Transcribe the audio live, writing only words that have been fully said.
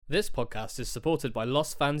This podcast is supported by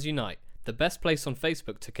Lost Fans Unite, the best place on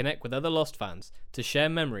Facebook to connect with other Lost fans, to share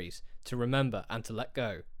memories, to remember and to let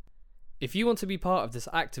go. If you want to be part of this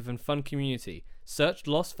active and fun community, search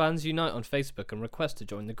Lost Fans Unite on Facebook and request to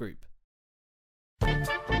join the group.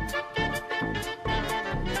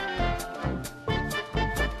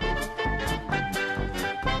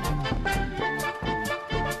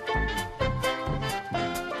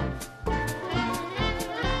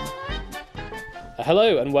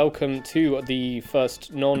 Hello and welcome to the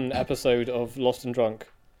first non-episode of Lost and Drunk.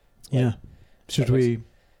 Yeah.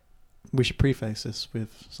 We should preface this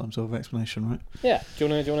with some sort of explanation, right? Yeah. Do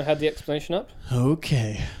you want to have the explanation up?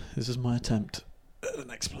 Okay. This is my attempt at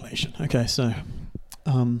an explanation. Okay, so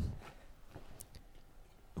we're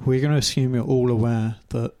going to assume you're all aware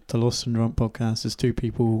that the Lost and Drunk podcast is two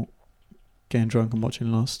people getting drunk and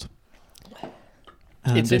watching Lost.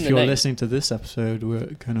 And if you're listening to this episode, we're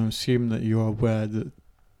going to assume that you are aware that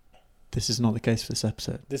this is not the case for this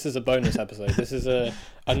episode. This is a bonus episode. This is a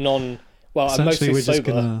non... Well, I'm essentially, mostly we're sober. just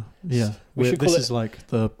gonna... Yeah. This is like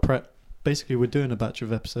the prep... Basically, we're doing a batch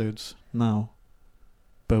of episodes now,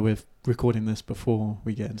 but we're recording this before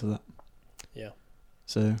we get into that. Yeah.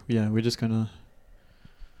 So, yeah, we're just going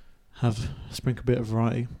to sprinkle a bit of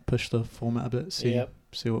variety, push the format a bit, see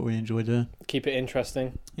what we enjoy doing. Keep it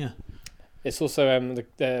interesting. Yeah. It's also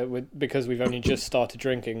because we've only just started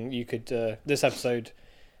drinking. You could this episode.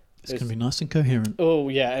 It's going to be nice and coherent. Oh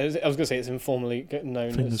yeah, I was going to say it's informally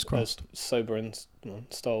known Fingers as crossed. sober and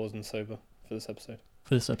Star Wars and sober for this episode.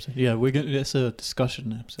 Yeah, it's a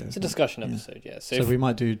discussion episode. It's a discussion episode, yeah. So we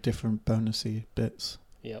might do different bonusy bits.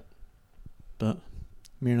 Yep. But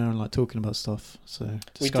me and Aaron like talking about stuff, so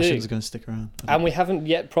discussions are going to stick around. And we haven't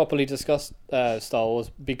yet properly discussed Star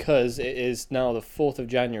Wars because it is now the 4th of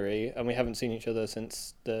January and we haven't seen each other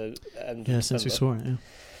since the end of December. Since we saw it, yeah.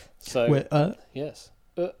 So, yes.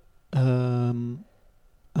 I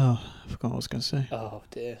forgot what I was going to say. Oh,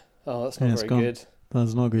 dear. Oh, that's not very good.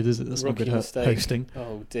 That's not good, is it? That's Rookie not good hosting.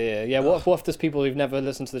 Oh, dear. Yeah, what if there's people who've never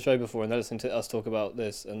listened to the show before and they're listening to us talk about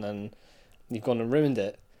this and then you've gone and ruined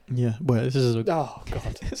it? Yeah, well, this is oh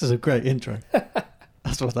god, this is a great intro.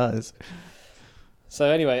 That's what that is. So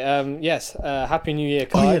anyway, yes, Happy New Year,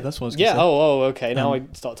 Kai. Oh yeah, that's what I was going to say. Okay. Now I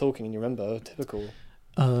start talking and you remember. Typical.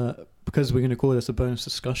 Because we're going to call this a bonus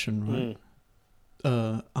discussion,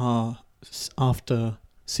 right? Our after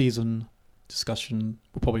season discussion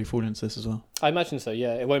will probably fall into this as well. I imagine so.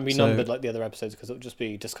 Yeah, it won't be numbered like the other episodes because it'll just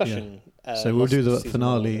be discussion. Yeah. So we'll do the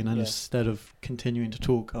finale, and then instead of continuing to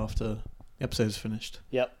talk after the episode's finished,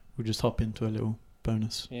 we'll just hop into a little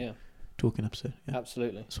bonus talking episode. Yeah.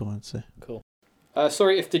 Absolutely. That's what I'd say. Cool.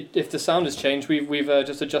 Sorry if the sound has changed. We've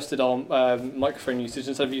just adjusted our microphone usage.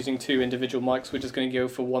 Instead of using two individual mics, we're just going to go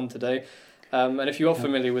for one today. And if you are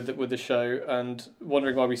familiar with the show and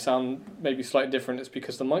wondering why we sound maybe slightly different, it's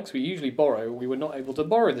because the mics we usually borrow, we were not able to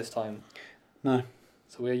borrow this time. No.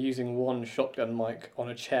 So we're using one shotgun mic on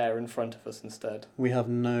a chair in front of us instead. We have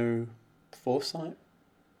no foresight.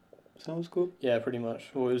 Sounds good. Yeah, pretty much.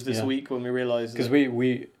 Well, it was this week when we realised... Because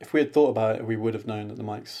we if we had thought about it, we would have known that the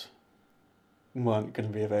mics weren't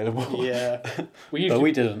going to be available. Yeah. But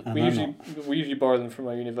we didn't. We usually borrow them from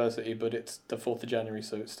our university, but it's the 4th of January,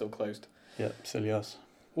 so it's still closed. Yeah, silly us.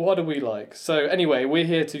 What do we like? So anyway, we're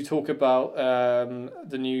here to talk about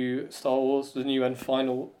the new Star Wars, the new and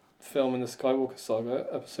final film in the Skywalker saga,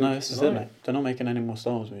 episode 9. This is it, mate. They're not making any more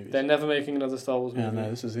Star Wars movies. They're never making another Star Wars movie. Yeah, no,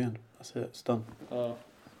 this is the end. That's it. It's done. Oh.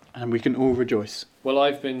 And we can all rejoice. Well,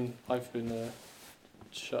 I've been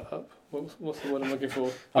shut up. What's the word I'm looking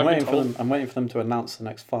for? I'm waiting for them to announce the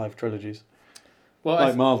next 5 trilogies. Well,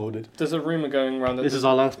 like Marvel did. There's a rumour going around that this is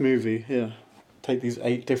our last movie. Yeah. Take these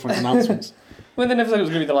 8 different announcements. Well, they never said it was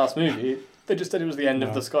going to be the last movie. They just said it was the end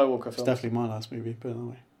of the Skywalker film. It's definitely my last movie, put it that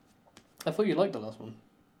way. I thought you liked the last one.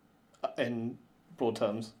 In broad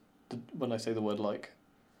terms, when I say the word like.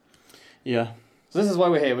 Yeah. So this is why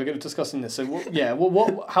we're here. We're going to be discussing this. So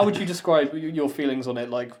what? How would you describe your feelings on it?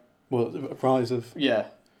 Like, well, the Rise of. Yeah,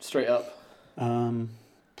 straight up. I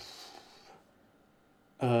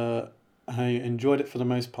enjoyed it for the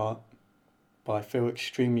most part, but I feel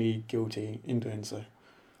extremely guilty in doing so.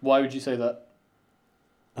 Why would you say that?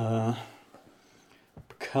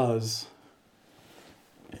 Because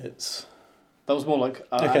it's. That was more like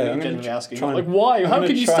I'm genuinely asking. Like, why? How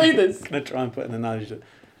could you say this? I'm going to try and put an analogy to it.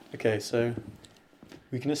 Okay, so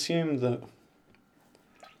we can assume that.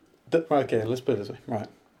 Okay, let's put it this way. Right.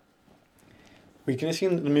 We can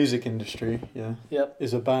assume that the music industry,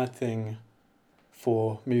 is a bad thing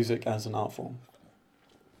for music as an art form.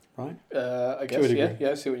 Right? I guess,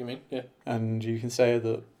 yeah, I see what you mean, yeah. And you can say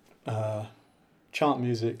that chart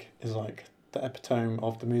music is like the epitome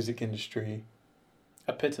of the music industry.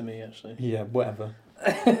 Epitome, actually. Yeah, whatever.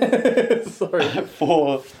 Sorry.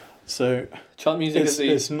 So chart music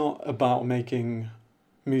it's not about making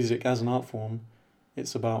music as an art form.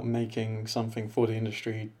 It's about making something for the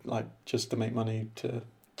industry, like just to make money to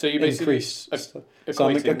increase. So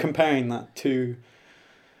I'm comparing that to,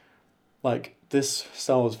 like, this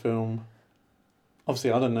Star Wars film.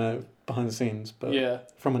 Obviously, I don't know behind the scenes, but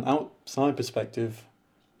from an outside perspective,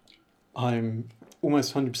 I'm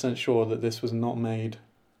almost 100% sure that this was not made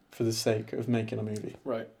for the sake of making a movie.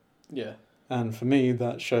 Right. Yeah. And for me,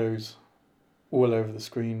 that shows all over the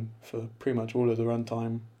screen for pretty much all of the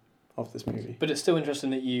runtime of this movie. But it's still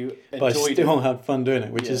interesting that you enjoyed it. But I still had fun doing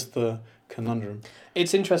it, which is the conundrum.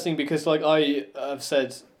 It's interesting because, like, I have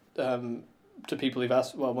said to people who've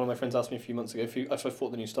asked... Well, one of my friends asked me a few months ago if I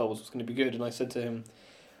thought the new Star Wars was going to be good, and I said to him,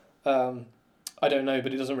 I don't know,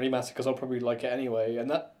 but it doesn't really matter because I'll probably like it anyway. And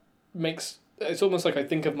that makes... It's almost like I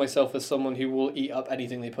think of myself as someone who will eat up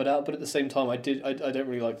anything they put out, but at the same time, I don't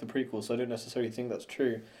really like the prequel, so I don't necessarily think that's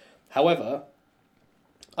true. However,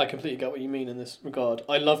 I completely get what you mean in this regard.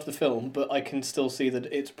 I loved the film, but I can still see that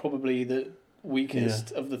it's probably the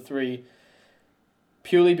weakest of the three,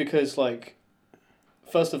 purely because, like,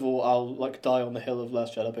 first of all, I'll, like, die on the hill of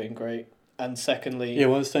Last Jedi being great, and secondly... Yeah,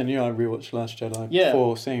 well, I was telling you, I rewatched Last Jedi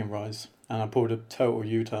before seeing Rise, and I pulled a total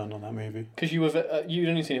U-turn on that movie. Because you'd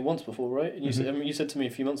only seen it once before, right? And you said to me a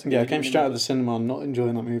few months ago... Yeah, I came straight out of the cinema not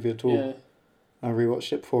enjoying that movie at all. Yeah. I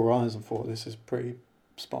rewatched it before Rise and thought, this is pretty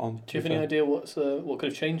spot on. Do you have any idea what could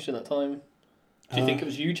have changed in that time? Do you think it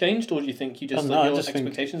was you changed, or do you think you just your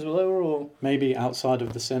expectations were lower, or...? Maybe outside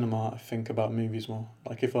of the cinema, I think about movies more.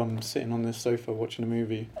 Like, if I'm sitting on this sofa watching a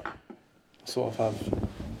movie, I sort of have...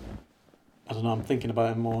 I don't know, I'm thinking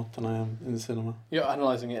about it more than I am in the cinema. You're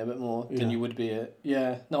analysing it a bit more than you would be it.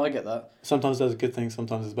 Yeah, no, I get that. Sometimes there's a good thing,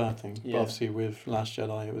 sometimes there's a bad thing. Yeah. But obviously with Last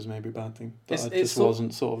Jedi, it was maybe a bad thing. But it just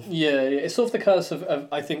wasn't sort of... Yeah, it's sort of the curse of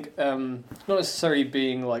I think, not necessarily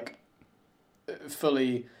being, like,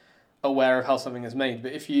 fully aware of how something is made,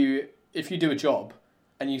 but if you do a job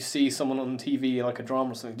and you see someone on TV, like a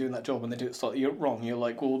drama or something, doing that job and they do it slightly wrong, you're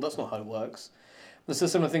like, well, that's not how it works. It's a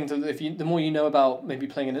similar thing to the more you know about maybe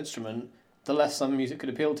playing an instrument, the less some music could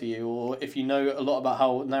appeal to you, or if you know a lot about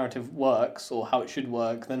how narrative works or how it should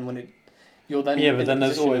work, then you're then... Yeah, but then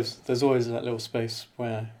there's always that little space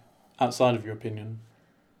where, outside of your opinion,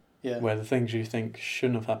 where the things you think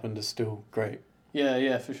shouldn't have happened are still great.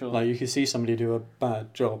 Yeah, for sure. Like, you can see somebody do a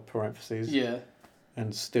bad job, parentheses,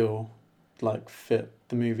 and still, like, fit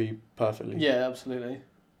the movie perfectly. Yeah, absolutely.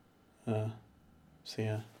 So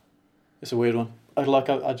yeah, it's a weird one.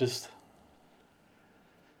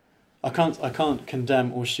 I can't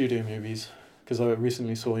condemn all studio movies, because I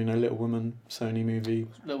recently saw, Little Women, Sony movie.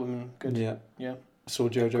 Little Women, good. Yeah. I saw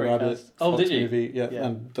Jojo Rabbit. Oh, did you? Movie, yeah,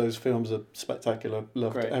 and those films are spectacular.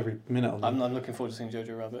 Loved every minute of them. I'm looking forward to seeing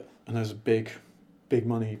Jojo Rabbit. And those are big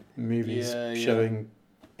money movies showing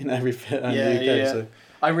in every theatre in the UK. Yeah. So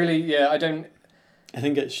I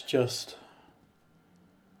think it's just,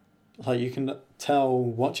 like, you can tell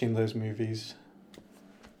watching those movies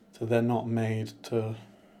that they're not made to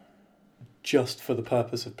just for the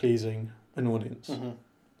purpose of pleasing an audience. Mm-hmm.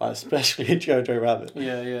 Like, especially Jojo Rabbit.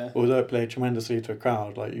 Yeah. Although it played tremendously to a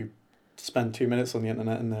crowd, like, you spend 2 minutes on the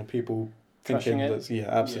internet and there are people thinking that's... Yeah,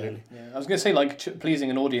 absolutely. Yeah. I was going to say, like, pleasing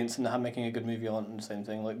an audience and making a good movie aren't the same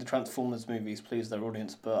thing. Like, the Transformers movies please their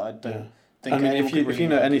audience, but I don't think... I mean, if you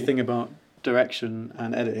know anything about direction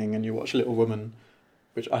and editing and you watch Little Woman,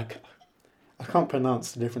 which I can't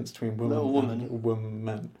pronounce the difference between woman and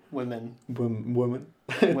woman. Women. Woman.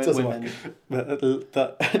 It doesn't work. But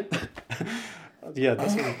yeah,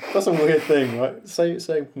 that's a weird thing, right?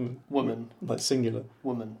 Say woman. Like singular.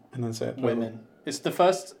 Woman. And then say it. Women. It's the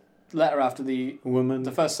first letter after the... Woman.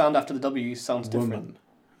 The first sound after the W sounds different. Woman.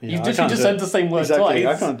 Yeah, You've just said the same word twice.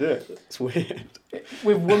 I can't do it. It's weird.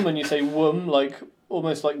 With woman, you say womb, like,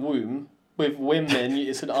 almost like womb. With women,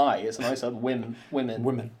 it's an I. It's an I sound. Women.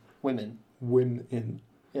 Women. Women.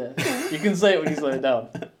 Yeah. You can say it when you slow it down.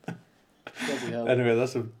 Anyway,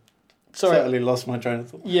 totally lost my train of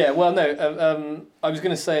thought. Yeah, well, no, I was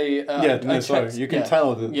going to say... You can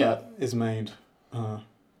tell that is made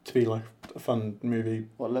to be like a fun movie.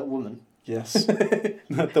 What, Little Woman? Yes.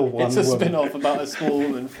 The one it's a spin-off about a small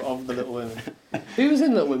woman of the Little Women. Who was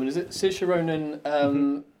in Little Women? Is it Saoirse Ronan?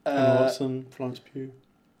 Emma Watson, Florence Pugh.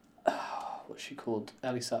 What's she called?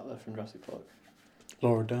 Ellie Sattler from Jurassic Park.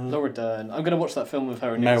 Laura Dern. I'm going to watch that film with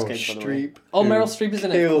her and Meryl Nick Cage, by the way. Streep. Oh, Meryl Streep is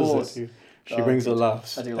in it, of course. She brings the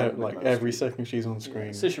laughs. I do like every second she's on screen.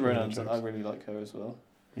 Yeah. Saoirse Ronan, I really like her as well.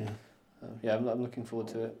 Yeah. I'm looking forward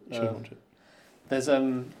to it. Should watch it. There's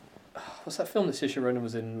what's that film that Saoirse Ronan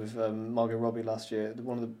was in with Margot Robbie last year?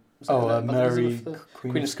 One of the Mary,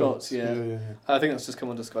 Queen of Scots. Yeah. I think that's just come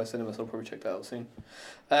on Sky Cinema, so I'll probably check that out soon.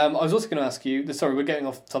 I was also going to ask you. Sorry, we're getting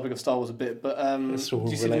off the topic of Star Wars a bit, but do you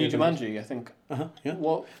see the new Jumanji? I think. Yeah.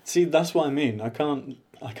 What? See, that's what I mean. I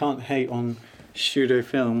can't hate on studio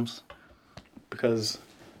films because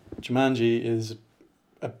Jumanji is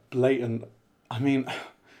a blatant. I mean,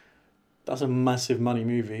 that's a massive money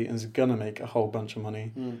movie and it's gonna make a whole bunch of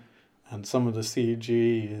money. And some of the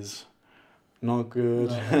CG is not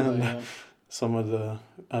good. Some of the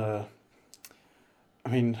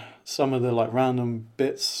some of the like random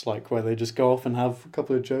bits, like where they just go off and have a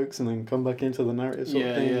couple of jokes and then come back into the narrative sort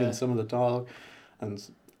of thing, and some of the dialogue, and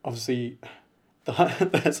obviously,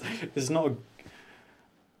 it's not.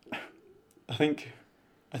 I think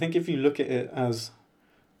if you look at it as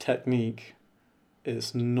technique,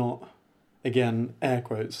 it's not, again, air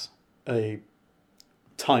quotes, a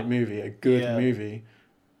tight movie, a good movie,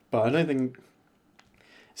 but I don't think.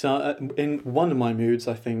 So in one of my moods,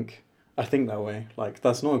 I think that way. Like,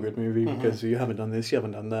 that's not a good movie because you haven't done this, you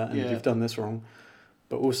haven't done that, and you've done this wrong.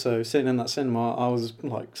 But also, sitting in that cinema, I was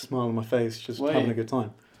like smiling on my face, just having a good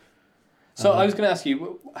time. So I was going to ask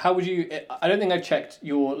you, how would you? I don't think I checked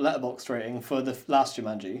your Letterboxd rating for the last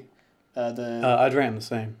Jumanji. I'd rate them the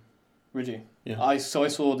same. Would you? Yeah. I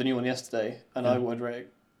saw the new one yesterday, and I would rate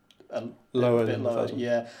a bit lower. The first one.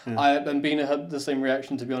 Yeah. And Bina had the same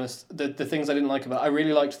reaction. To be honest, the things I didn't like about, I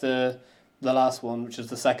really liked the last one, which is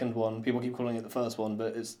the second one. People keep calling it the first one,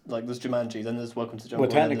 but it's like there's Jumanji, then there's Welcome to Jungle.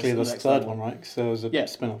 Well, technically there's the third one, right? So there's a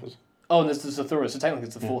spin-off. Oh, and there's the third, so technically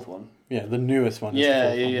it's the fourth one. Yeah, the newest one.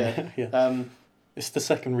 Yeah. It's the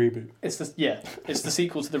second reboot. It's the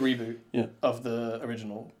sequel to the reboot of the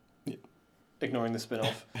original. Yeah. Ignoring the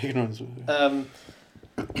spin-off.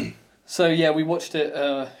 So yeah, we watched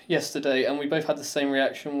it yesterday, and we both had the same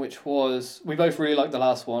reaction, which was we both really liked the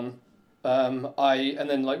last one. We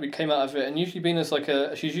came out of it, and usually Bina's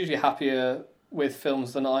she's usually happier with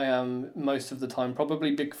films than I am most of the time,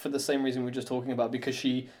 probably for the same reason we were just talking about, because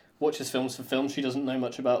she watches films for films. She doesn't know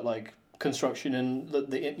much about like construction and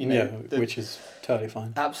which is totally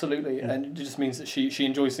fine. Absolutely, and it just means that she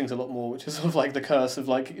enjoys things a lot more, which is sort of like the curse of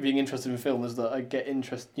like being interested in film, is that I get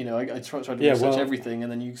interest. I try to research everything,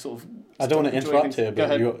 and then you sort of. I don't want to interrupt here,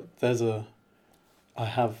 but I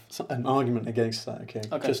have an argument against that. Okay,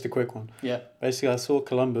 just a quick one. Yeah. Basically, I saw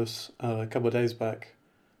Columbus a couple of days back,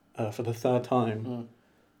 for the third time,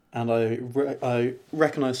 and I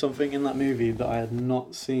recognised something in that movie that I had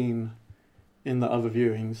not seen in the other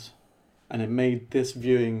viewings. And it made this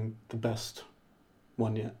viewing the best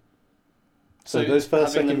one yet. So those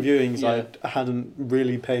second viewings, I hadn't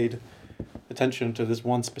really paid attention to this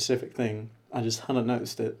one specific thing. I just hadn't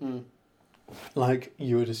noticed it. Like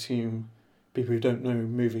you would assume people who don't know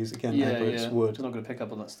movies, again, would. They're not going to pick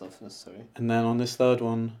up on that stuff necessarily. And then on this third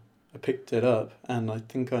one, I picked it up, and I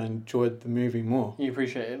think I enjoyed the movie more. You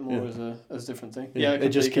appreciate it more as a different thing. Yeah, it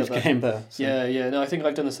just keeps getting better. So. Yeah. No, I think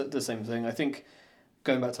I've done the same thing. I think.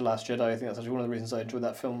 Going back to Last Jedi, I think that's actually one of the reasons I enjoyed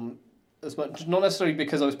that film as much. Not necessarily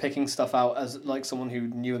because I was picking stuff out as like someone who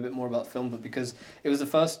knew a bit more about film, but because it was the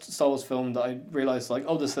first Star Wars film that I realised like,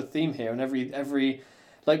 oh, there's a theme here, and every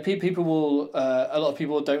like people will a lot of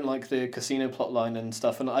people don't like the casino plotline and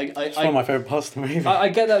stuff, and it's one of my favourite parts of the movie. I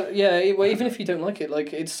get that, well, even if you don't like it,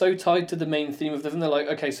 like it's so tied to the main theme of the film. They're like,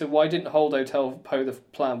 okay, so why didn't Holdo tell Poe the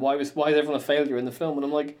plan? Why is everyone a failure in the film? And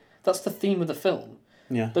I'm like, that's the theme of the film.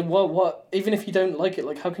 Yeah. Then what? Even if you don't like it,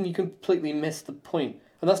 like how can you completely miss the point?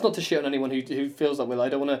 And that's not to shit on anyone who feels that way. Like, I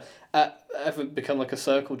don't want to ever become like a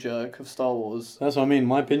circle jerk of Star Wars. That's what I mean.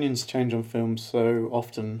 My opinions change on films so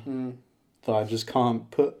often that I just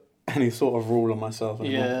can't put any sort of rule on myself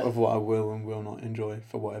of what I will and will not enjoy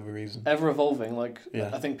for whatever reason. Ever evolving, like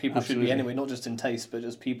I think people should be anyway, not just in taste, but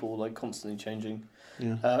just people like constantly changing.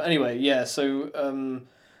 Yeah. So.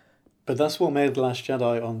 But that's what made The Last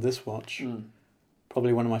Jedi on this watch.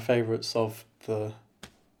 Probably one of my favourites of the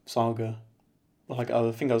saga. Like, I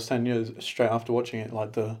think I was 10 years straight after watching it,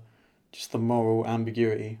 like the moral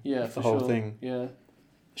ambiguity of the whole thing. Yeah.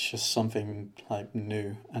 It's just something like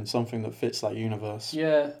new and something that fits that universe.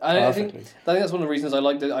 Yeah. I think that's one of the reasons I've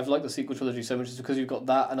liked the sequel trilogy so much, is because you've got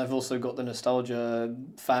that, and I've also got the nostalgia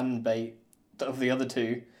fan bait of the other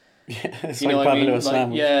two. Yeah, it's like Fabulous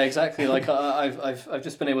Sandwich. Yeah, exactly. Like I've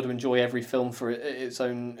just been able to enjoy every film for its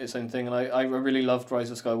own thing, and I really loved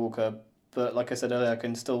Rise of Skywalker. But like I said earlier, I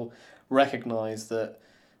can still recognise that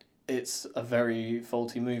it's a very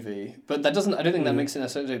faulty movie. But that doesn't. I don't think that makes it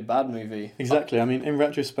necessarily a bad movie. Exactly. I mean, in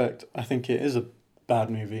retrospect, I think it is a bad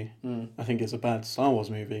movie. I think it's a bad Star Wars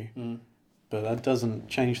movie. But that doesn't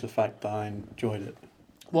change the fact that I enjoyed it.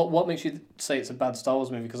 What makes you say it's a bad Star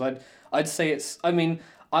Wars movie? Because I'd say it's. I mean,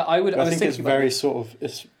 I would. I think it's very sort of.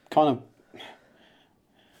 It's kind of.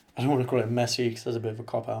 I don't want to call it messy because there's a bit of a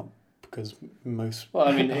cop out because most. Well,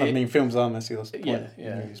 I mean, films are messy. That's the point.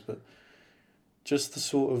 Yeah. Movies, but just the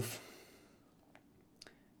sort of.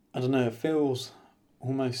 I don't know. It feels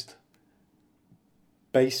almost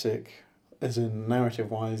basic, as in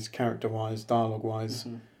narrative-wise, character-wise, dialogue-wise.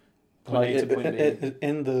 Mm-hmm. Like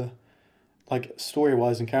in the, like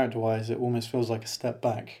story-wise and character-wise, it almost feels like a step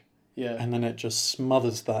back. Yeah. And then it just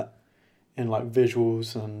smothers that in like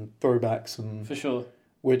visuals and throwbacks and. For sure.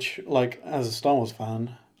 Which, like, as a Star Wars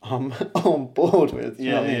fan, I'm on board with.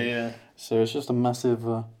 Yeah. So it's just a massive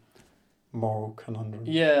moral conundrum.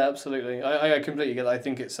 Yeah, absolutely. I completely get that. I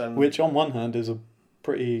think it's which on one hand is a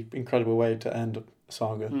pretty incredible way to end a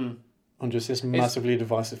saga on just this massively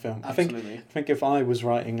divisive film. Absolutely. I think if I was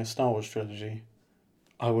writing a Star Wars trilogy,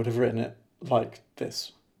 I would have written it like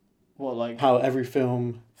this. What, like how every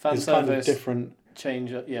film is kind of different,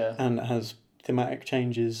 change, and it has thematic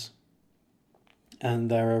changes, and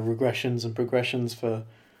there are regressions and progressions for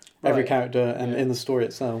every character and in the story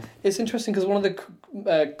itself. It's interesting because one of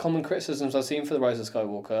the common criticisms I've seen for the Rise of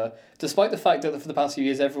Skywalker, despite the fact that for the past few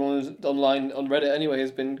years everyone online on Reddit anyway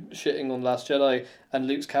has been shitting on Last Jedi and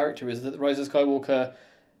Luke's character, is that the Rise of Skywalker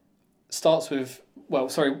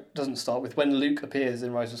doesn't start with when Luke appears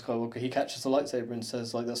in Rise of Skywalker. He catches a lightsaber and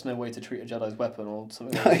says, like, that's no way to treat a Jedi's weapon or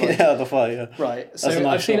something like that. Yeah, the fight, yeah. Right. So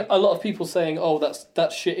I've seen a lot of people saying, oh,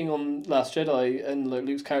 that's shitting on Last Jedi and like,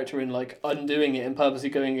 Luke's character in like undoing it and purposely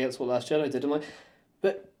going against what Last Jedi did. I'm like,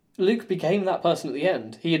 but Luke became that person at the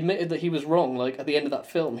end. He admitted that he was wrong, like, at the end of that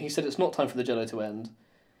film. He said it's not time for the Jedi to end.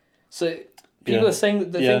 So people are saying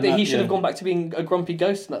that they think that he should have gone back to being a grumpy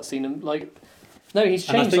ghost in that scene, and like, no, he's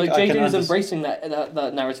changed. Like, JJ was embracing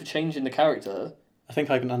that narrative change in the character. I think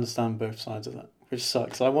I can understand both sides of that, which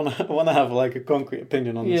sucks. I want to have like a concrete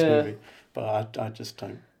opinion on this movie, but I just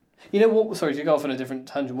don't. You know what? Sorry, to go off on a different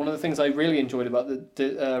tangent. One of the things I really enjoyed about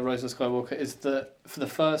the Rise of Skywalker is that for the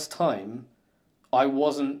first time, I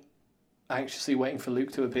wasn't anxiously waiting for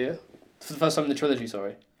Luke to appear. For the first time in the trilogy,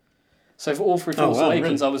 sorry. So for all through Force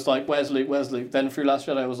Awakens, really? I was like, "Where's Luke? Where's Luke?" Then through Last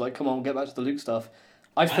Jedi, I was like, "Come on, get back to the Luke stuff."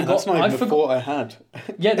 That's not even the thought I had.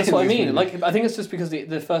 Yeah, that's what I mean. Like, I think it's just because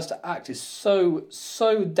the first act is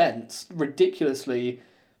so dense, ridiculously,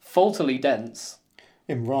 faultily dense.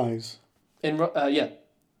 In Rise. Yeah.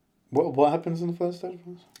 What happens in the first act?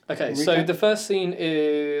 Okay, so the first scene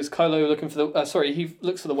is Kylo looking for the. He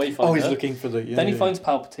looks for the Wayfinder. Oh, he's looking for the. Yeah, then he finds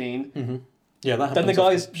Palpatine. Mm-hmm. Yeah, that happens. Then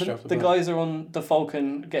the guys are on the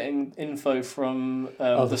Falcon getting info from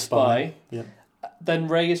the spy. Yeah. Then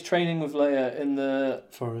Rey is training with Leia in the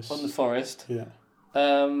forest. On the forest. Yeah.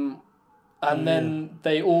 And then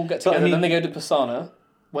they all get together. Then they go to Pisana,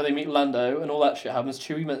 where they meet Lando, and all that shit happens.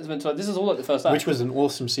 Chewie is meant to like, this is all like the first act. Which was an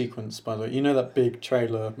awesome sequence, by the way. You know that big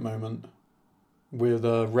trailer moment with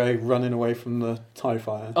Rey running away from the TIE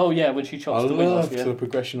fighter? Oh yeah, when she chops the wing off. I loved the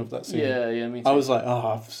progression of that scene. Yeah, me too. I was like,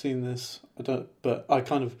 I've seen this. But I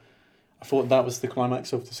thought that was the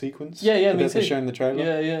climax of the sequence. Yeah, me too. They showing the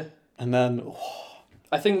trailer. Yeah. And then.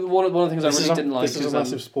 I think one of the things I really didn't like. This is a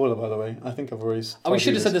massive spoiler, by the way. I think I've already. We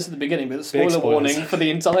should have said this at the beginning, but the spoiler warning for the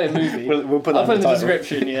entire movie. we'll put that in the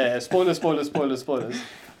description. Yeah, spoilers.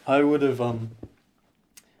 I would have.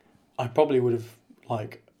 I probably would have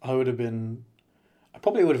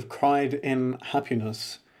cried in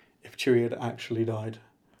happiness if Chewie had actually died.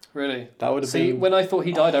 Really? That would have been. See, when I thought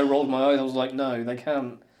he died, I rolled my eyes. I was like, no, they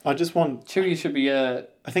can't. I just want. Chewie should be. I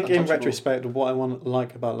think in retrospect, what I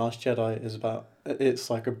like about Last Jedi is it's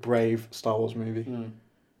like a brave Star Wars movie,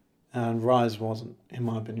 and Rise wasn't, in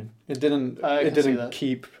my opinion. It didn't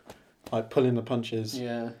keep like pulling the punches.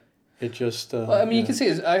 Yeah. It just. You can see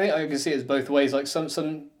it. I think I can see it as both ways. Like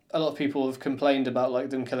a lot of people have complained about like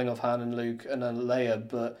them killing off Han and Luke and then Leia,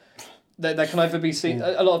 but. That can either be seen.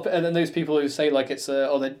 A lot of, and then those people who say like it's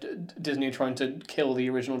Disney are trying to kill the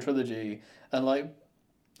original trilogy, and like.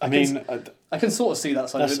 I can sort of see that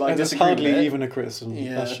side of it, but I disagree with it. That's hardly even a criticism.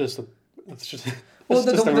 Yeah. That's just a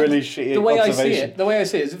really shitty the way observation. The way I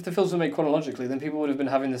see it is if the films were made chronologically, then people would have been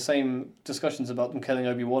having the same discussions about them killing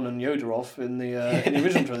Obi-Wan and Yoda off in the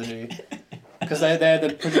original trilogy. Because they're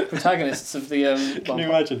the protagonists of the... Can you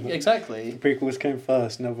imagine that? Exactly. The prequels came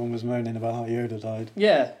first and everyone was moaning about how Yoda died.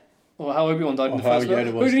 Yeah. Or how Obi-Wan died in the first one.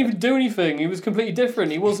 He didn't even do anything. He was completely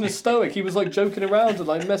different. He wasn't as stoic. He was like joking around and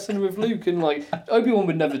like messing with Luke, and like Obi-Wan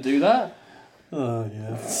would never do that. Oh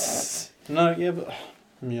yeah. No, yeah, but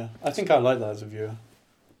yeah, I think I like that as a viewer,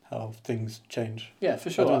 how things change. Yeah, for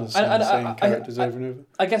sure. I don't understand the same characters over and over.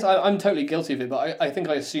 I guess I'm totally guilty of it, but I think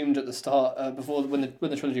I assumed at the start, before when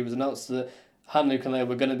the trilogy was announced, that Han, Luke, and Leia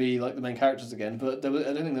were going to be like the main characters again, but I don't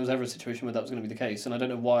think there was ever a situation where that was going to be the case, and I don't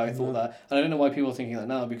know why I thought that, and I don't know why people are thinking that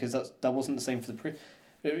now, because that wasn't the same for the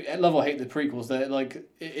love or hate the prequels. That like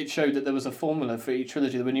it showed that there was a formula for each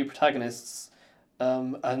trilogy. There were new protagonists.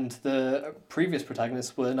 And the previous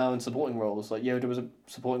protagonists were now in supporting roles. Like Yoda was a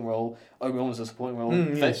supporting role, Obi-Wan was a supporting role.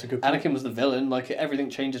 That's a good point. Anakin was the villain. Like everything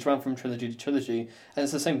changes around from trilogy to trilogy, and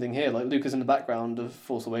it's the same thing here. Like Luke is in the background of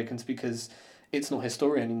Force Awakens because it's not his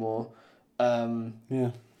story anymore. And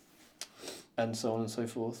so on and so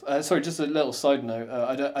forth. Sorry, just a little side note.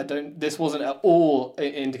 I don't. This wasn't at all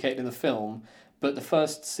indicated in the film, but the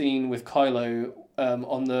first scene with Kylo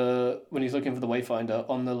when he's looking for the Wayfinder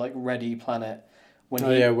on the like ready planet.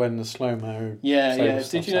 When the slow-mo... Yeah.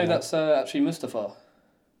 Did you know that's actually Mustafar?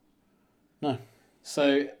 No.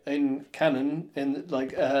 So, in canon,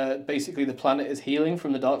 basically the planet is healing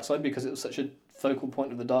from the dark side because it was such a focal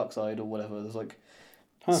point of the dark side or whatever. There's,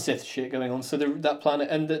 Sith shit going on. So, that planet...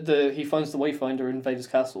 And he finds the Wayfinder in Vader's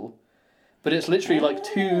castle. But it's literally,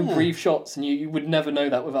 two brief shots, and you would never know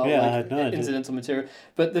that without, incidental material.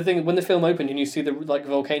 But the thing, when the film opened and you see the,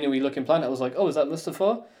 volcano-y looking planet, I was like, oh, is that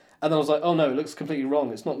Mustafar? And then I was like, oh no, it looks completely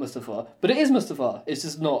wrong. It's not Mustafar. But it is Mustafar. It's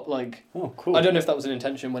just not Oh, cool. I don't know if that was an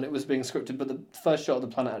intention when it was being scripted, but the first shot of the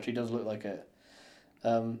planet actually does look like it.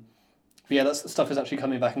 But yeah, that stuff is actually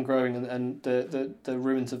coming back and growing, and the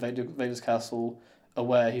ruins of Vader's castle are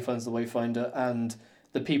where he finds the Wayfinder, and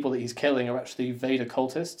the people that he's killing are actually Vader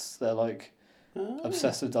cultists. They're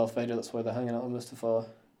obsessed with Darth Vader. That's why they're hanging out on Mustafar.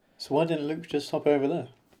 So why didn't Luke just hop over there?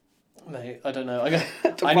 Mate, I don't know.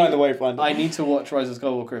 Find the Wayfinder. I need to watch Rise of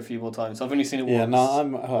Skywalker a few more times. I've only seen it once. Yeah,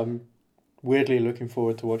 no, I'm weirdly looking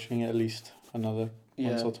forward to watching it at least another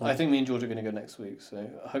once or twice. I think me and George are going to go next week, so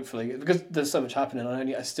hopefully, because there's so much happening,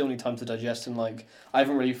 I still need time to digest, and I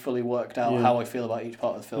haven't really fully worked out how I feel about each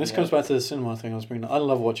part of the film. This comes back to the cinema thing I was bringing up. I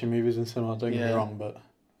love watching movies in cinema, don't get me wrong, but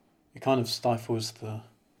it kind of stifles the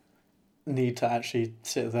need to actually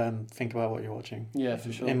sit there and think about what you're watching. Yeah,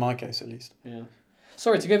 for sure. In my case, at least. Yeah.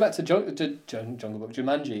 Sorry, to go back to Jungle Book,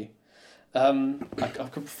 Jumanji. I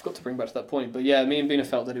forgot to bring back to that point, but yeah, me and Bina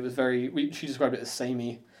felt that it was she described it as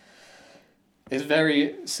samey. It's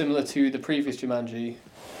very similar to the previous Jumanji,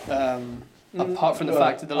 apart from the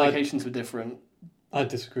fact that the locations were different. I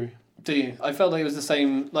disagree. Do you? I felt like it was the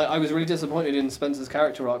same. I was really disappointed in Spencer's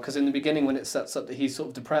character arc, because in the beginning when it sets up that he's sort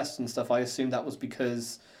of depressed and stuff, I assumed that was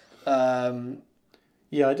because... I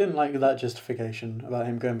didn't like that justification about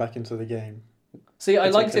him going back into the game. See, I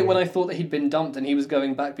liked it when I thought that he'd been dumped and he was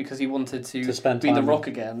going back because he wanted to be the Rock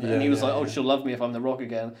again. And he was she'll love me if I'm the Rock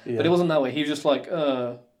again. Yeah. But it wasn't that way. He was just like,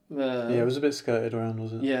 Yeah, it was a bit skirted around,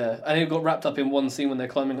 wasn't it? Yeah, and it got wrapped up in one scene when they're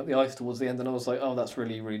climbing up the ice towards the end, and I was like, oh, that's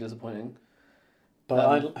really, really disappointing.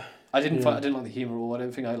 But I didn't like the humour, or I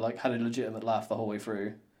don't think I had a legitimate laugh the whole way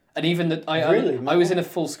through. And even that I was in a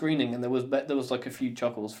full screening, and there was a few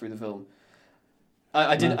chuckles through the film.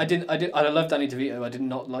 I love Danny DeVito. I did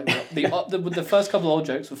not like the first couple of old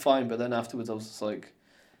jokes were fine, but then afterwards I was just like,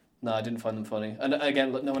 no, I didn't find them funny. And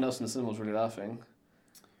again, no one else in the cinema was really laughing.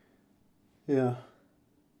 Yeah.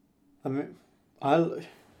 I mean, I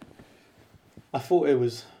thought it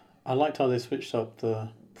was... I liked how they switched up the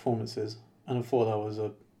performances, and I thought that was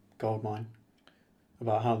a goldmine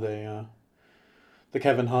about how they... the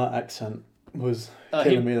Kevin Hart accent was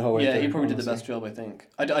killing me the whole way through. Yeah, he probably did the best job, I think.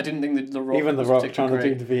 I didn't think that The Rock... Even The Rock trying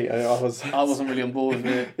to do DeVito, I wasn't really on board with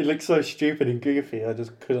it. It looked so stupid and goofy, I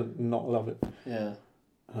just couldn't not love it. Yeah.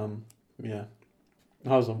 Yeah.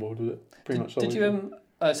 I was on board with it, pretty much. Did you...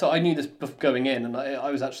 so I knew this going in, and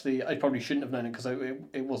I was actually... I probably shouldn't have known it because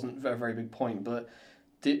it wasn't a very, very big point, but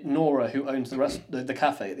Nora, who owns the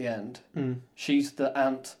cafe at the end, she's the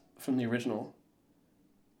aunt from the original.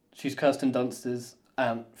 She's Kirsten Dunst's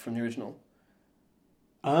aunt from the original.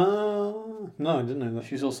 No, I didn't know that.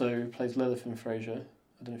 She's also plays Lilith in Frasier.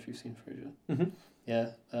 I don't know if you've seen Frasier. Mm-hmm. Yeah.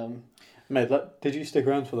 Mate, did you stick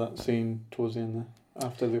around for that scene towards the end there?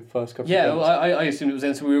 After the first couple of Yeah, well, I assumed it was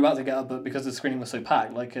in, so we were about to get up, but because the screening was so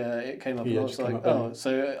packed, it came up and I was like,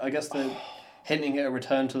 so I guess they're hinting at a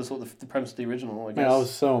return to the sort of the premise of the original, I guess. Yeah, I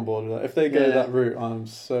was so on board with that. If they go that route,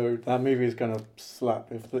 that movie is going to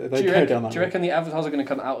slap if they go down that Do you reckon the Avatars are going to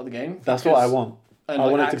come out of the game? That's what I want. I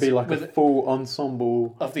want it to be like a full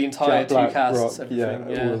ensemble of the entire two casts, everything.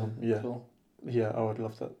 Yeah, all of them. Yeah. Cool. Yeah, I would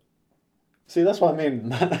love that. See, that's what I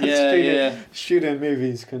mean. Shooting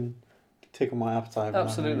movies can tickle my appetite.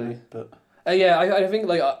 Absolutely. But I think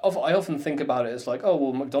I often think about it as like, oh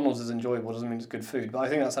well, McDonald's is enjoyable doesn't mean it's good food, but I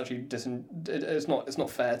think that's actually it's not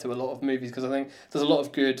fair to a lot of movies, because I think there's a lot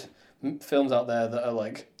of good films out there that are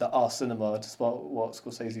like that are cinema, despite what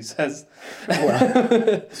Scorsese says. Well,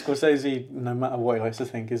 Scorsese, no matter what he likes to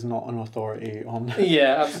think, is not an authority on.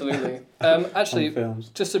 Yeah, absolutely. Actually, on films.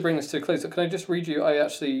 Just to bring this to a close, can I just read you? I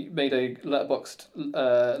actually made a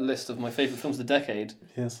letterboxed list of my favourite films of the decade.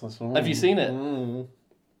 Yes, that's all right. Have you seen it? Mm.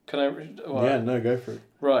 Can I? Well, yeah, no, go for it.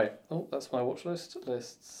 Right. Oh, that's my watch list.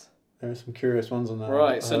 Lists. There are some curious ones on there.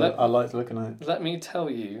 Right, so I like looking at it. Let me tell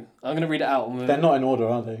you. I'm going to read it out. They're not in order,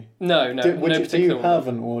 are they? No, no. Do you have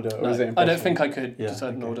an order, or no, is it impossible? I don't think I could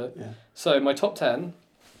decide an order. Yeah. So my top 10,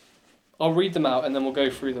 I'll read them out and then we'll go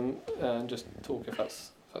through them and just talk if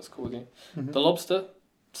that's cool with you. Mm-hmm. The Lobster,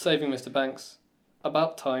 Saving Mr. Banks,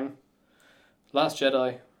 About Time, Last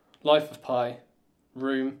Jedi, Life of Pi,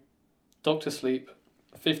 Room, Doctor Sleep,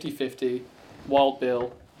 50-50, Wild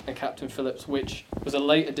Bill, and Captain Phillips, which was a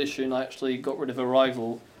late edition. I actually got rid of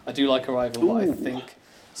Arrival. I do like Arrival, but I think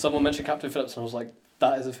someone mentioned Captain Phillips and I was like,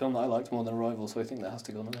 that is a film that I liked more than Arrival, so I think that has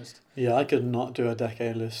to go on the list. Yeah, I could not do a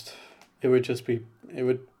decade list. It would just be...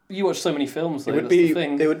 You watch so many films, though.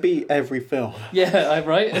 It would be every film. Yeah,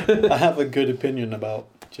 right? I have a good opinion about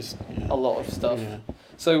just... Yeah. A lot of stuff. Yeah.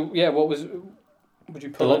 So, yeah, would you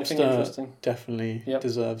put anything interesting? Definitely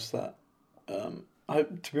deserves that.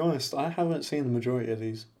 To be honest, I haven't seen the majority of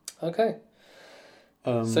these. Okay.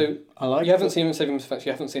 So I like. You haven't seen Saving Mr. Banks.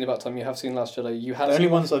 You haven't seen About Time. You have seen Last Jedi. You have. The only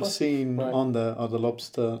seen ones I've seen right. on there are The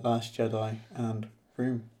Lobster, Last Jedi, and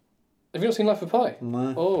Room. Have you not seen Life of Pi?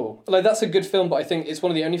 No. Oh, like that's a good film, but I think it's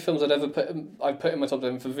one of the only films I've put in my top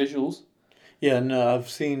 10 for visuals. Yeah, no, I've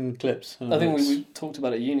seen clips. I think we talked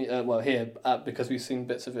about it at uni. Because we've seen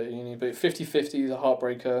bits of it at uni. But 50-50 is a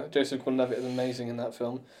heartbreaker. Joseph Gordon-Levitt is amazing in that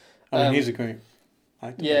film. I mean, he's a great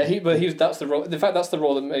actor. Yeah, that's the role. In fact, that's the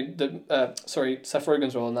role that made Seth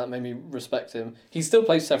Rogen's role, and that made me respect him. He still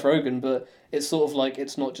plays Seth Rogen, but it's sort of like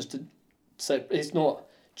it's not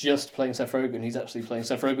just playing Seth Rogen. He's actually playing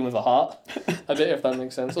Seth Rogen with a heart. A bit, if that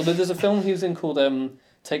makes sense. Although there's a film he was in called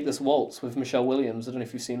Take This Waltz with Michelle Williams. I don't know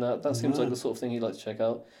if you've seen that. That seems like the sort of thing you'd like to check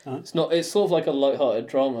out. It's not. It's sort of like a light-hearted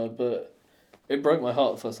drama, but it broke my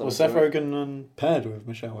heart the first time. Was Seth Rogen paired with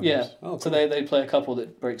Michelle Williams? Yeah. Oh, cool. So they play a couple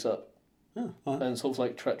that breaks up. Oh, and sort of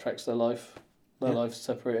like tracks their life. Their lives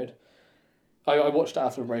separated. I watched it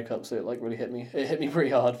after the breakup, so it like really hit me. It hit me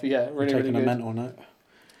pretty hard, but yeah, really, really good. Taking a mental note.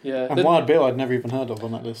 Yeah. And Wild Bill I'd never even heard of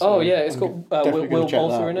on that list. Oh yeah, it's got Will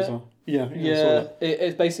Poulter in it. Well. Yeah.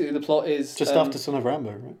 It's basically the plot is just after Son of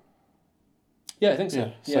Rambo, right? Yeah, I think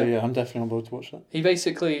so. Yeah. So I'm definitely on board to watch that. He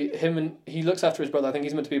basically he looks after his brother. I think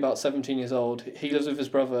he's meant to be about 17 years old. He lives with his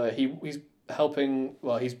brother. He's helping.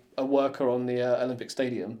 Well, he's a worker on the Olympic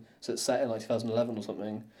Stadium, so it's set in like 2011 or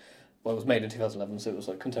something. Well, it was made in 2011, so it was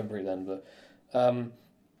like contemporary then. But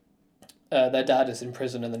their dad is in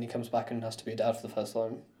prison, and then he comes back and has to be a dad for the first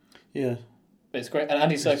time. Yeah, it's great. And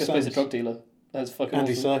Andy Serkis plays a drug dealer. That's fucking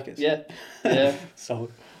Andy awesome. Serkis. Yeah, yeah. So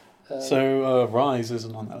Rise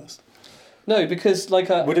isn't on that list. No, because like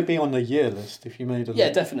would it be on the year list if you made a? Yeah,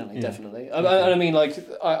 definitely. I mean, like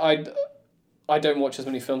I don't watch as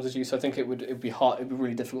many films as you, so I think it would be hard. It'd be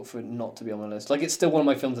really difficult for it not to be on my list. Like it's still one of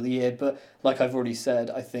my films of the year, but like I've already said,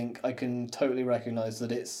 I think I can totally recognise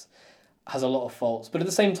that has a lot of faults. But at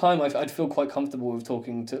the same time, I'd feel quite comfortable with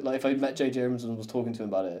talking to if I met J.J. Abrams and was talking to him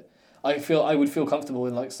about it. I would feel comfortable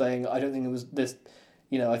in like saying I don't think it was this.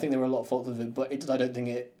 I think there were a lot of faults with it, but I don't think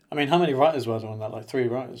it. I mean, how many writers were there on that? Like 3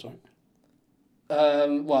 writers, right?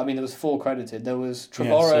 Well, I mean, there was 4 credited. There was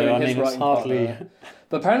Trevorrow and his writing partner.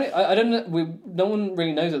 But apparently, I don't know. No one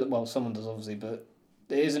really knows it. Well, someone does obviously, but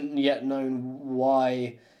it isn't yet known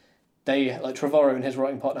why they Trevorrow and his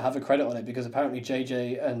writing partner have a credit on it, because apparently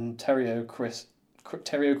JJ and Chris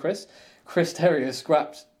Terrio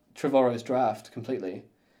scrapped Trevorrow's draft completely.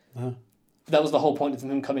 Uh-huh. That was the whole point of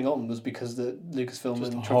him coming on, was because the Lucasfilm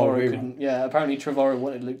just and Trevorrow couldn't. Yeah, apparently Trevorrow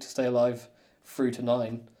wanted Luke to stay alive through to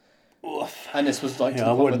 9. Oof. And this was like to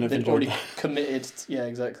the point where they'd already committed. Yeah,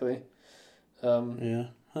 exactly. Yeah.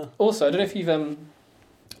 Huh. Also, I don't know if you've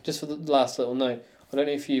just for the last little note, I don't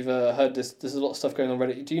know if you've heard this. There's a lot of stuff going on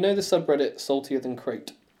Reddit. Do you know the subreddit Saltier Than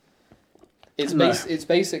Crate? It's it's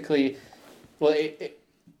basically, well,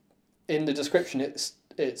 in the description it's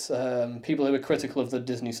people who are critical of the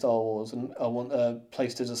Disney Star Wars and want a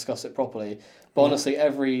place to discuss it properly. But honestly,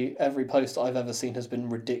 every post I've ever seen has been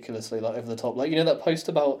ridiculously over the top. Like, you know that post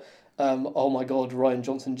about oh my god, Rian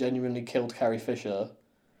Johnson genuinely killed Carrie Fisher.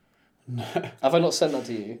 No. Have I not sent that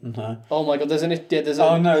to you? No. Oh my god, there's no,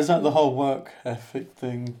 is that the whole work ethic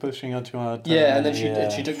thing, pushing her to her... Yeah, and then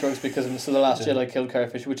she took drugs because of it, so The Last Jedi killed Carrie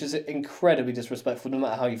Fisher, which is incredibly disrespectful no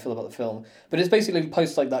matter how you feel about the film. But it's basically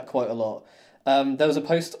posts like that quite a lot. There was a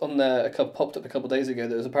post on there popped up a couple of days ago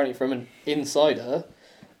that was apparently from an insider,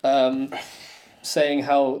 saying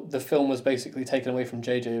how the film was basically taken away from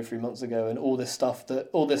JJ a few months ago, and all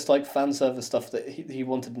this like fan service stuff that he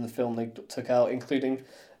wanted in the film they took out, including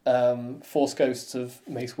Force Ghosts of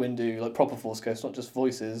Mace Windu, like proper Force Ghosts, not just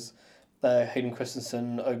voices. Hayden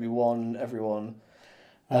Christensen, Obi-Wan, everyone.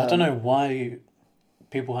 I don't know why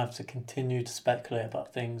people have to continue to speculate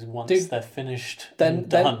about things once they're finished and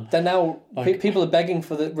done. They're now people are begging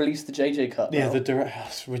for the release the JJ cut. Yeah, now.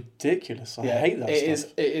 It's ridiculous. I hate that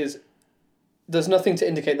stuff. It is. There's nothing to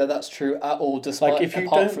indicate that that's true at all. Despite if you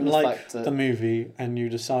don't like the movie and you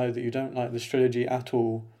decide that you don't like this trilogy at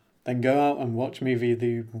all, then go out and watch a movie that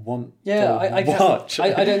you want to watch.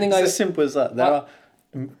 I don't think it's as simple as that. There are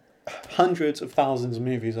hundreds of thousands of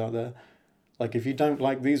movies out there. Like, if you don't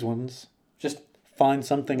like these ones, just find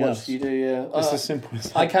something else. You do, yeah. It's as simple as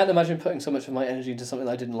that. I can't imagine putting so much of my energy into something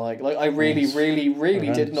I didn't like. Like, I really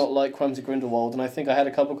did not like Crimes of Grindelwald, and I think I had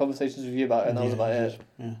a couple of conversations with you about it, and that was about it.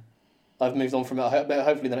 Yeah. I've moved on from it.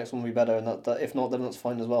 Hopefully the next one will be better, and that if not, then that's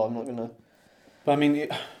fine as well. I'm not gonna. But I mean,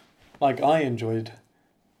 I enjoyed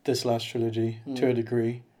this last trilogy to a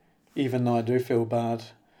degree, even though I do feel bad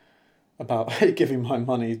about giving my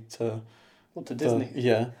money to. What, to Disney?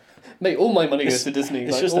 Yeah. Mate, all my money goes to Disney.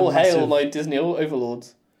 It's like, just all hail my Disney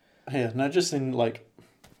overlords. Yeah, no, just in like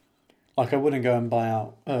I wouldn't go and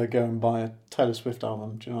buy a Taylor Swift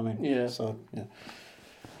album. Do you know what I mean? Yeah. So yeah.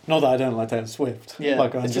 Not that I don't like Taylor Swift. Yeah.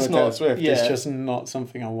 Like, I enjoy Taylor Swift. Yeah. It's just not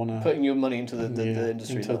something I want to... Putting your money into the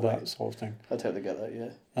industry. Into that sort of thing. I totally get that, yeah.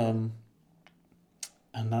 And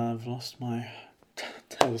now I've lost my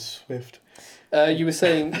Taylor Swift. You were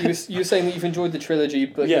saying that you've enjoyed the trilogy,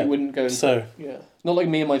 but you wouldn't go into... Yeah. Not like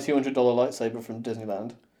me and my $200 lightsaber from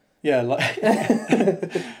Disneyland. Yeah, like...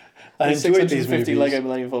 I enjoyed these movies. Lego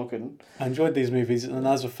Millennium Falcon. I enjoyed these movies, and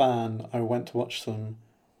as a fan, I went to watch them,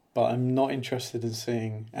 but I'm not interested in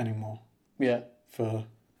seeing anymore. Yeah. For,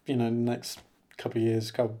 the next couple of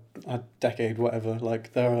years, a decade, whatever.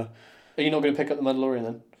 Like, there are... Are you not going to pick up The Mandalorian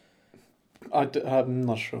then? I'm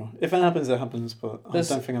not sure. If it happens, it happens, but I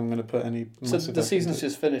don't think I'm going to put any... So the season's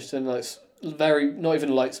just finished, and like very, not even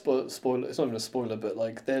a light spoiler, it's not even a spoiler, but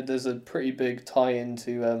like there's a pretty big tie-in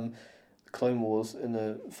to Clone Wars in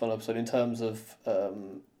the final episode in terms of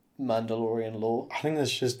Mandalorian lore. I think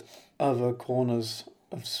there's just other corners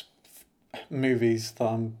of movies that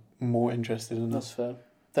I'm more interested in. That's fair.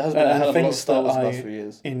 There has been a hell of a lot of Star Wars in the last few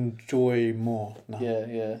years. Enjoy more now.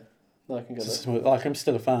 Yeah. No, I can get that. Like, I'm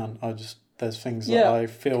still a fan. There's things that I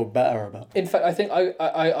feel better about. In fact, I think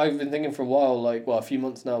I've been thinking for a while, a few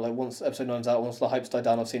months now, like once episode 9's out, once the hype's died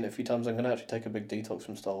down, I've seen it a few times, I'm going to actually take a big detox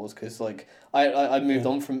from Star Wars, because I moved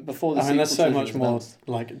on from before the sequel. There's so much more,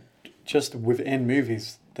 just within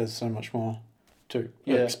movies, there's so much more to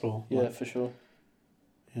explore. Yeah, for sure.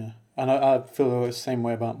 Yeah. And I feel the same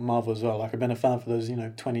way about Marvel as well. Like, I've been a fan for those,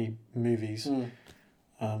 20 movies.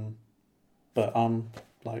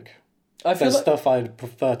 But there's stuff I'd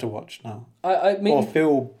prefer to watch now. I mean...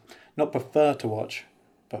 Or not prefer to watch,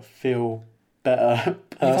 but feel better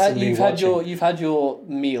personally You've had your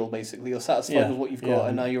meal, basically. You're satisfied with what you've got,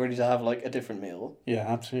 and now you're ready to have, a different meal. Yeah,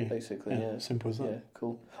 absolutely. Basically, yeah. Simple as that. Yeah,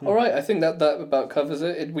 cool. Yeah. All right, I think that about covers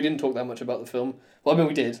it. We didn't talk that much about the film. Well, I mean,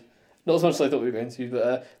 we did. Not as much as I thought we were going to,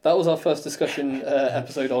 but that was our first discussion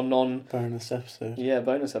episode on bonus episode. Yeah,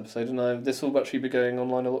 bonus episode, and this will actually be going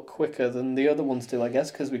online a lot quicker than the other ones do, I guess,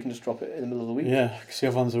 because we can just drop it in the middle of the week. Yeah, because the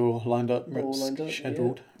other ones are all lined up,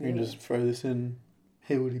 scheduled. Yeah. We can just throw this in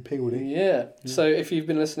higgledy-piggledy. Yeah. So if you've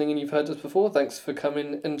been listening and you've heard us before, thanks for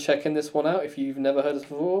coming and checking this one out. If you've never heard us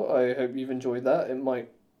before, I hope you've enjoyed that. It might...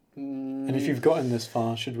 And if you've gotten this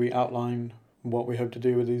far, should we outline what we hope to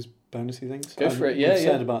do with these bonusy things? Go for it, yeah. We've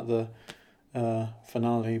said about the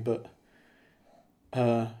finale, but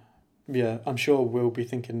I'm sure we'll be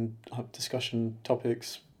thinking up discussion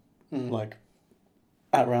topics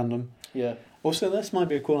at random. Yeah. Also, this might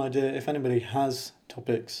be a cool idea if anybody has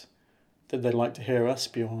topics that they'd like to hear us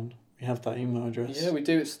spew on. We have that email address. Yeah, we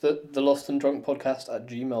do. It's the Lost and Drunk Podcast at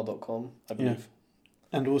gmail.com, I believe. Yeah.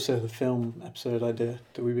 And also the film episode idea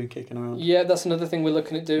that we've been kicking around. Yeah, that's another thing we're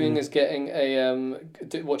looking at doing is getting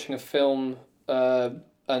watching a film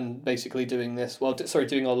and basically doing this.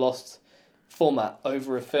 Doing our Lost format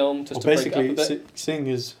over a film just to break it up a bit. Seeing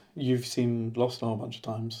as you've seen Lost a whole bunch of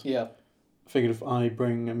times. Yeah. I figured if I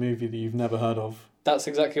bring a movie that you've never heard of. That's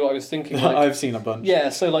exactly what I was thinking. I've seen a bunch. Yeah,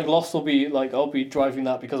 so Lost will be I'll be driving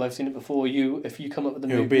that because I've seen it before. If you come up with the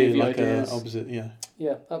movie ideas. It'll be opposite, yeah.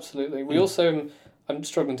 Yeah, absolutely. We also, I'm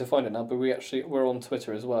struggling to find it now, but we're on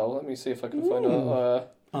Twitter as well. Let me see if I can find our...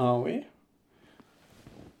 Are we?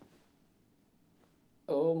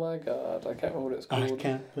 Oh my god, I can't remember what it's called. I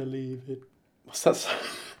can't believe it. What's that?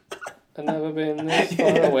 I've never been this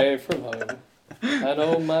far away from home. And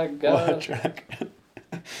oh my god. What a track.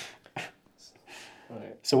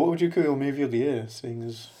 Right. So what would you call your movie of the year, seeing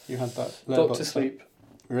as you had that Doctor Sleep.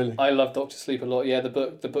 Really? I love Doctor Sleep a lot. Yeah, the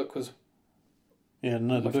book was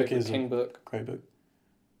the book is King book. A great book.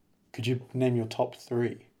 Could you name your top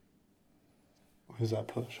 3? Or is that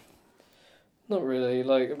push? Not really.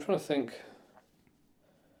 Like, I'm trying to think.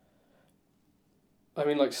 I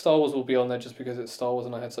mean, like, Star Wars will be on there just because it's Star Wars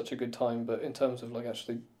and I had such a good time, but in terms of, like,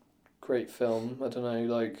 actually great film, I don't know,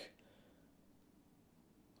 like...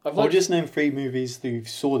 Or just name 3 movies that you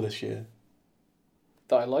saw this year.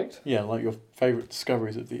 That I liked? Yeah, like your favourite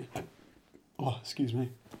discoveries of the... Oh, excuse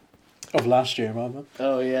me. Of last year, rather.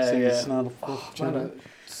 Oh, yeah, Seeing yeah. It's now the 4th of January.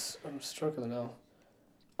 I'm struggling now.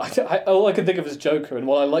 All I can think of is Joker, and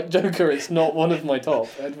while I like Joker, it's not one of my top.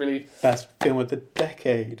 Best film of the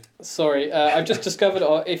decade. Sorry, I've just discovered.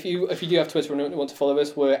 If you do have Twitter and want to follow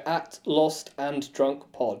us, we're at Lost and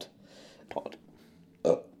Drunk Pod.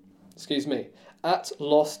 Excuse me, at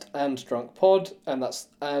Lost and Drunk Pod, and that's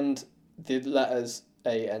the letters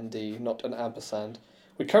AND, not an ampersand.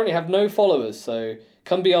 We currently have no followers, so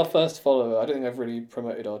come be our first follower. I don't think I've really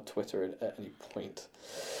promoted our Twitter at any point.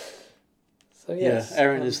 So yes. Yeah,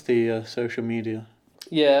 Erin is the social media.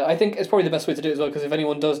 Yeah, I think it's probably the best way to do it as well, because if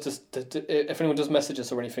anyone does message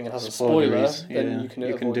us or anything and has a spoiler, then you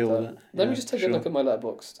can deal with it. Let me just take a look at my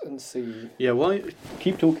letterbox and see. Yeah, well,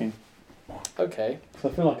 keep talking. Okay. I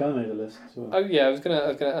feel like I made a list as well. Oh yeah, I was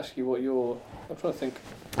gonna ask you what your. I'm trying to think.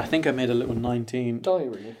 I think I made a little 19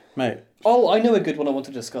 diary. Mate. Oh, I know a good one I want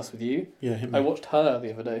to discuss with you. Yeah, hit me. I watched Her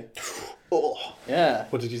the other day. Oh. Yeah.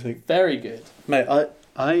 What did you think? Very good. Mate,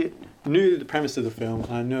 I knew the premise of the film,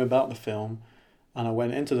 and I knew about the film, and I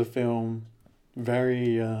went into the film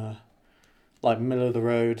very, middle of the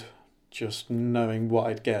road, just knowing what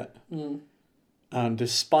I'd get. Mm. And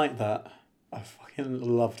despite that, I fucking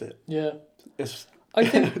loved it. Yeah. I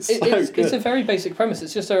think it's a very basic premise.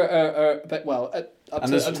 It's just up to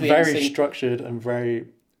the very structured and very,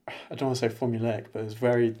 I don't want to say formulaic, but it's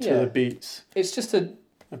very to the beats. It's just a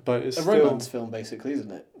romance film, basically,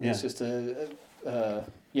 isn't it? Yeah. It's just a And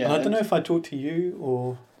I don't know if I talked to you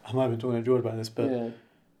or I might have been talking to George about this, but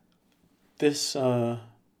this, I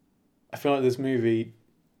feel like this movie,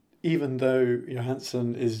 even though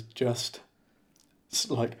Johansson is just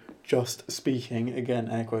speaking, again,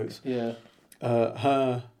 air quotes. Yeah.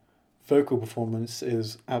 Her vocal performance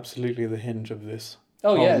is absolutely the hinge of this.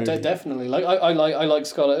 Oh yeah, definitely. Like I like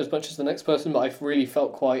Scarlett as much as the next person, but I've really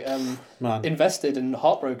felt quite invested and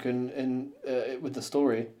heartbroken in with the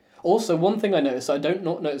story. Also, one thing I noticed I don't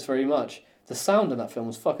not notice very much, the sound in that film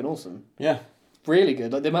was fucking awesome. Yeah. Really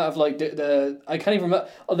good. Like the amount of I can't even remember.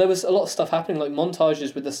 Oh, there was a lot of stuff happening, like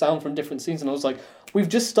montages with the sound from different scenes, and I was like, "We've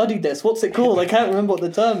just studied this. What's it called?" I can't remember what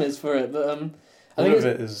the term is for it, but I think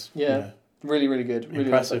it is really, really good. Really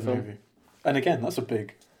impressive film. movie. And again, that's a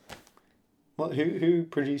big. What? Who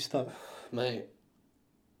produced that? Mate.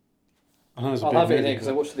 I'll have it in here because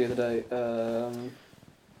I watched it the other day.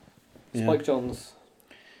 Spike Jonze.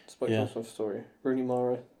 Jonze story. Rooney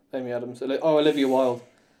Mara, Amy Adams. Olivia Wilde.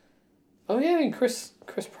 Oh yeah, and Chris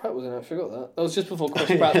Pratt was in it. I forgot that. That was just before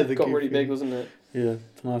Chris Pratt got really big, wasn't it? Yeah,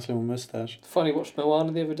 the nice little moustache. Finally watched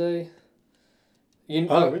Moana the other day.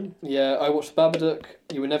 Really? Yeah, I watched Babadook.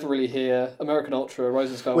 You Were Never Really Here. American Ultra.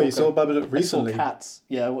 Rise of Skywalker. Wait, you saw Babadook recently? I saw Cats.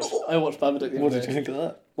 Yeah, I watched Babadook the other day. What did you think of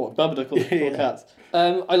that? What, Babadook or Cats?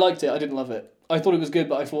 I liked it. I didn't love it. I thought it was good,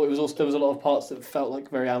 but I thought it was also there was a lot of parts that felt like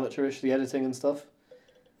very amateurish, the editing and stuff.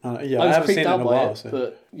 I haven't seen it in a while.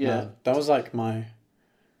 But yeah, that was like my.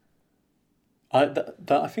 I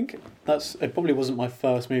think it probably wasn't my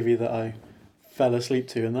first movie that I fell asleep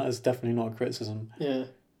to, and that is definitely not a criticism. Yeah.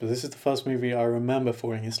 But this is the first movie I remember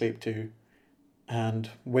falling asleep to, and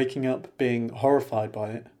waking up being horrified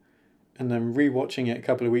by it, and then rewatching it a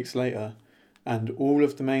couple of weeks later, and all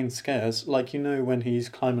of the main scares, like when he's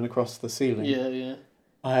climbing across the ceiling. Yeah, yeah.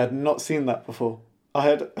 I had not seen that before.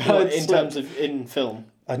 Terms of in film.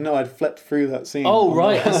 I'd flipped through that scene. Oh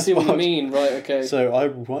right, I see what you mean. Right, okay. So I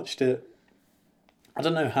watched it. I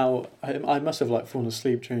don't know how I must have fallen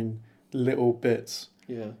asleep during little bits.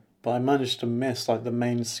 Yeah. But I managed to miss the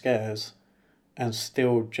main scares, and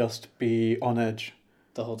still just be on edge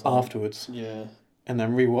the whole time afterwards. Yeah. And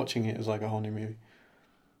then rewatching it was like a whole new movie.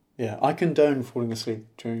 Yeah, I condone falling asleep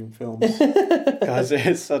during films, guys.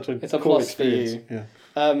 It's such a cool plus experience. For you.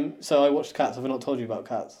 Yeah. So I watched Cats. Have I not told you about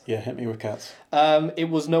Cats? Yeah, hit me with Cats. It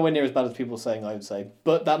was nowhere near as bad as people saying, I would say.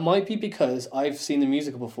 But that might be because I've seen the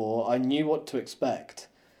musical before. I knew what to expect.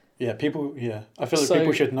 Yeah, people. Yeah, I feel like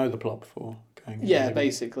people should know the plot before going. Yeah,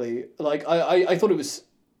 basically. I thought it was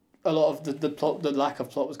a lot of the plot, the lack of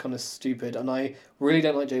plot was kind of stupid, and I really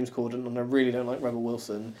don't like James Corden, and I really don't like Rebel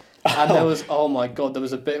Wilson. And there was, oh my god, there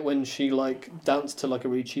was a bit when she like danced to like a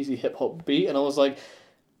really cheesy hip hop beat, and I was like,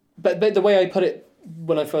 but the way I put it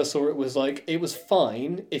when I first saw it was like, it was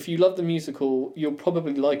fine. If you love the musical, you'll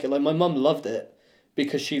probably like it. Like my mum loved it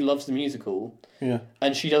because she loves the musical. Yeah.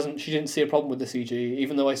 And she didn't see a problem with the CG,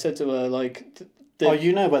 even though I said to her like.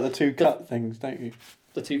 You know about the two cat things, don't you?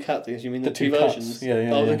 The two cat things. You mean the two cats. versions?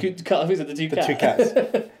 Yeah. Oh, the cat. I think the two cats. The two cats.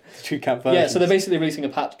 The two cat versions. Yeah, so they're basically releasing a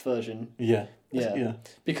patched version. Yeah. Yeah.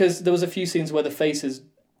 Because there was a few scenes where the faces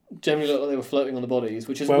generally looked like they were floating on the bodies,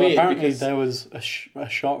 which is weird. Apparently because there was a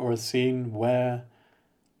shot or a scene where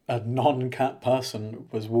a non-cat person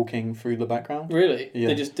was walking through the background. Really? Yeah.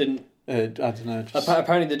 They just didn't. I don't know.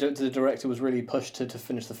 Apparently the director was really pushed to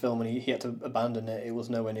finish the film, and he had to abandon it. It was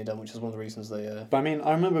nowhere near done, which is one of the reasons they. But I mean,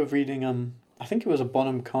 I remember reading I think it was a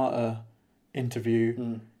Bonham Carter interview.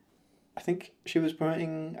 Mm. I think she was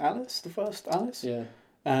promoting Alice, the first Alice. Yeah.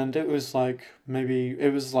 And it was like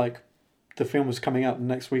the film was coming out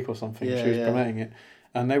next week or something. Yeah, she was promoting it,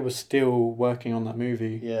 and they were still working on that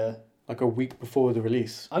movie. Yeah. Like a week before the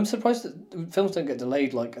release. I'm surprised that films don't get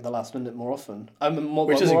delayed like at the last minute more often.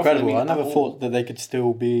 Which is incredible. I never thought that they could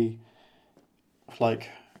still be like,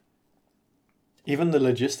 even the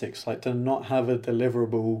logistics, like to not have a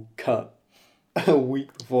deliverable cut a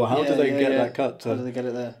week before. How do they get that cut? How do they get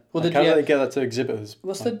it there? Well, how do they get that to exhibitors?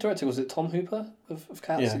 What's the director? Was it Tom Hooper of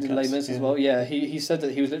Cats? Yeah, He did Cats, Les Mis as well. Yeah, he said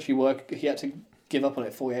that he was literally he had to give up on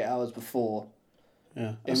it 48 hours before.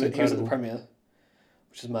 Yeah, he was at the premiere.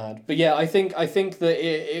 Which is mad, but yeah, I think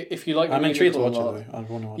that if you like, I'm intrigued to watch it though. I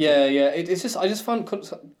want to watch it. Yeah. It's just I just found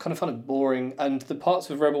it boring, and the parts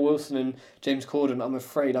with Rebel Wilson and James Corden, I'm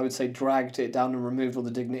afraid I would say dragged it down and removed all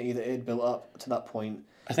the dignity that it had built up to that point.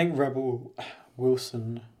 I think Rebel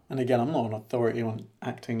Wilson, and again, I'm not an authority on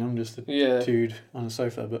acting. I'm just a dude on a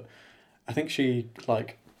sofa, but I think she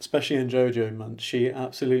especially in JoJo, man, she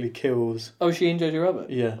absolutely kills. Oh, she in Jojo Rabbit?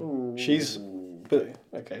 Yeah, Ooh. But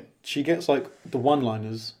okay. She gets the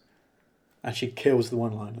one-liners, and she kills the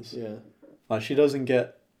one-liners. Yeah. Like she doesn't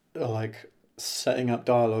get setting up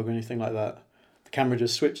dialogue or anything like that. The camera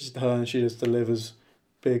just switches to her, and she just delivers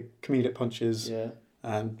big comedic punches. Yeah.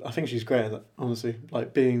 And I think she's great at that. Honestly,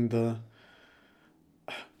 being the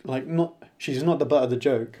she's not the butt of the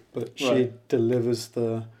joke, but she delivers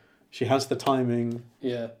she has the timing.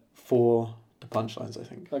 Yeah. For the punchlines, I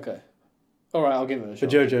think. Okay. All right, I'll give it a shot.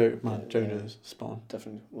 But JoJo's spot on.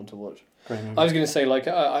 Definitely want to watch. Great movie. I was going to say,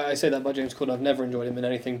 I say that about James Corden. I've never enjoyed him in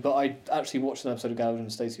anything, but I actually watched an episode of Gallagher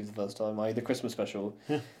and Stacey for the first time, the Christmas special.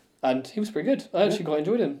 Yeah. And he was pretty good. I actually quite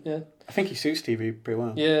enjoyed him. Yeah. I think he suits TV pretty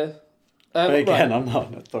well. Yeah. But again, I'm not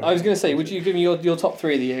an authority. I was going to say, would you give me your top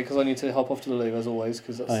 3 of the year? Because I need to hop off to the loo as always.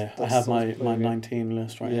 Cause I have my 19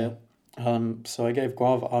 list right now. So I gave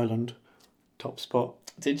Guava Island top spot.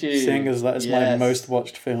 Did you? Seeing as that is my most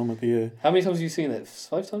watched film of the year. How many times have you seen it?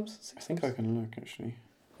 5 times? 6 I think I can look actually.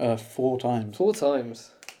 4 times. 4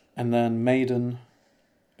 times. And then Maiden,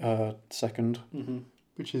 second,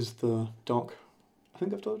 which is the doc. I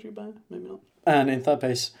think I've told you about it, maybe not. And in third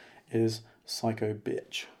place is Psycho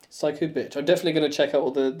Bitch. Psycho Bitch. I'm definitely going to check out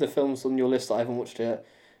all the films on your list that I haven't watched yet.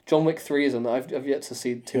 John Wick 3 is on there. I've yet to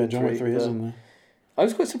see 2 and 3. John Wick 3 is on there. I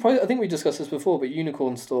was quite surprised. I think we discussed this before, but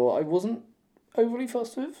Unicorn Store, I wasn't overly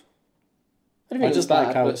fussed with. I just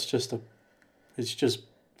like how it's just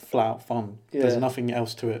flat out fun. Yeah. There's nothing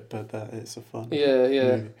else to it, but it's a fun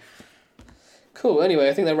movie. Cool. Anyway,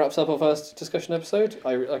 I think that wraps up our first discussion episode.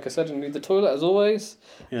 Like I said, I need the toilet as always.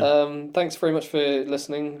 Yeah. Thanks very much for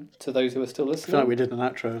listening to those who are still listening. I feel like we did an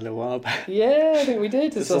outro a little while back. Yeah, I think we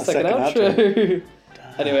did. It's our second outro.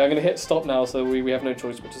 Anyway, I'm going to hit stop now, so we have no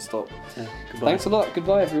choice but to stop. Yeah, goodbye. Thanks a lot.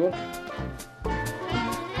 Goodbye, everyone.